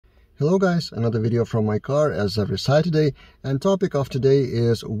Hello guys, another video from my car as every Saturday, and topic of today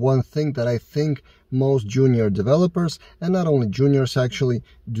is one thing that I think most junior developers, and not only juniors actually,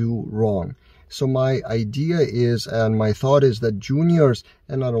 do wrong. So my idea is, and my thought is, that juniors,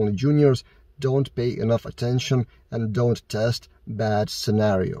 and not only juniors, don't pay enough attention and don't test bad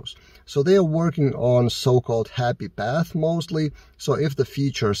scenarios. So they are working on so-called happy path mostly. So if the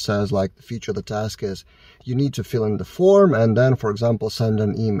feature says, like the feature, the task is, you need to fill in the form and then, for example, send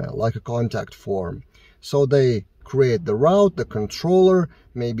an email, like a contact form. So they create the route, the controller,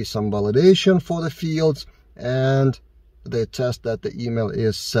 maybe some validation for the fields, and they test that the email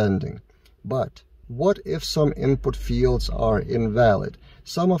is sending. But what if some input fields are invalid?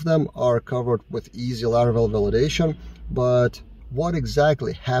 Some of them are covered with easy Laravel validation, but what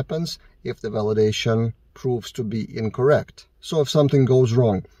exactly happens if the validation proves to be incorrect? So if something goes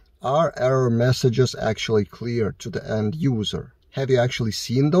wrong, are error messages actually clear to the end user? Have you actually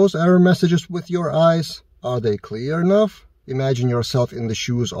seen those error messages with your eyes? Are they clear enough? Imagine yourself in the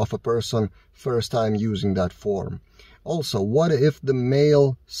shoes of a person first time using that form. Also, what if the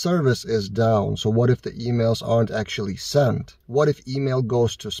mail service is down? So what if the emails aren't actually sent? What if email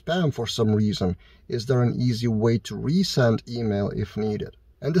goes to spam for some reason? Is there an easy way to resend email if needed?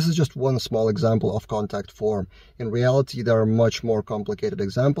 And this is just one small example of contact form. In reality, there are much more complicated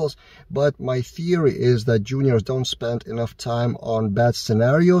examples, but my theory is that juniors don't spend enough time on bad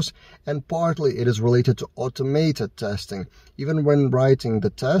scenarios, and partly it is related to automated testing. Even when writing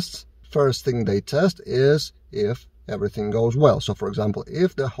the tests, first thing they test is if everything goes well. So for example,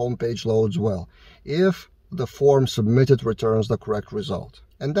 if the homepage loads well, if the form submitted returns the correct result.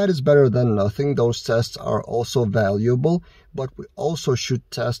 And that is better than nothing. Those tests are also valuable, but we also should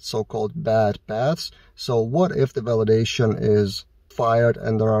test so-called bad paths. So what if the validation is fired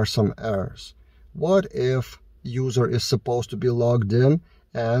and there are some errors? What if user is supposed to be logged in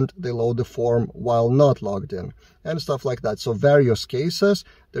and they load the form while not logged in, and stuff like that? So various cases,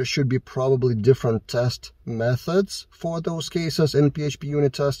 there should be probably different test methods for those cases in PHP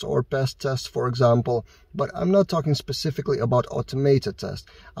unit tests or PEST tests, for example. But I'm not talking specifically about automated tests.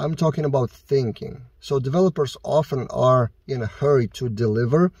 I'm talking about thinking. So developers often are in a hurry to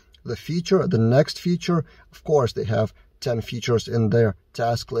deliver the feature, the next feature. Of course, they have 10 features in their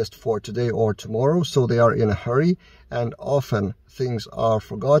task list for today or tomorrow, so they are in a hurry, and often things are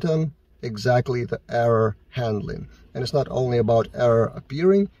forgotten, exactly the error handling. And it's not only about error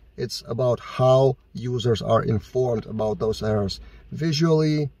appearing, it's about how users are informed about those errors,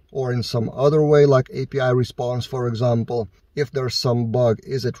 visually or in some other way, like API response, for example. If there's some bug,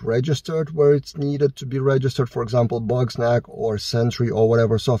 is it registered where it's needed to be registered? For example, Bugsnag or Sentry or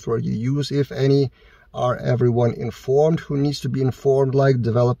whatever software you use, if any. Are everyone informed who needs to be informed, like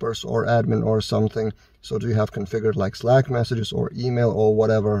developers or admin or something? So do you have configured like Slack messages or email or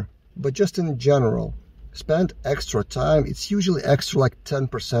whatever? But just in general, spend extra time. It's usually extra, like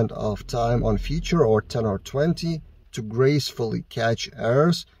 10% of time on feature, or 10 or 20, to gracefully catch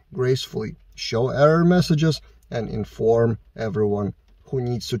errors, gracefully show error messages, and inform everyone who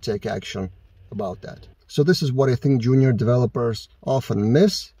needs to take action about that. So this is what I think junior developers often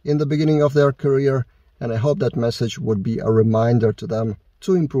miss in the beginning of their career, and I hope that message would be a reminder to them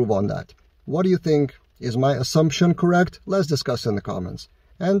to improve on that. What do you think? Is my assumption correct? Let's discuss in the comments.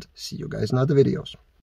 And see you guys in other videos.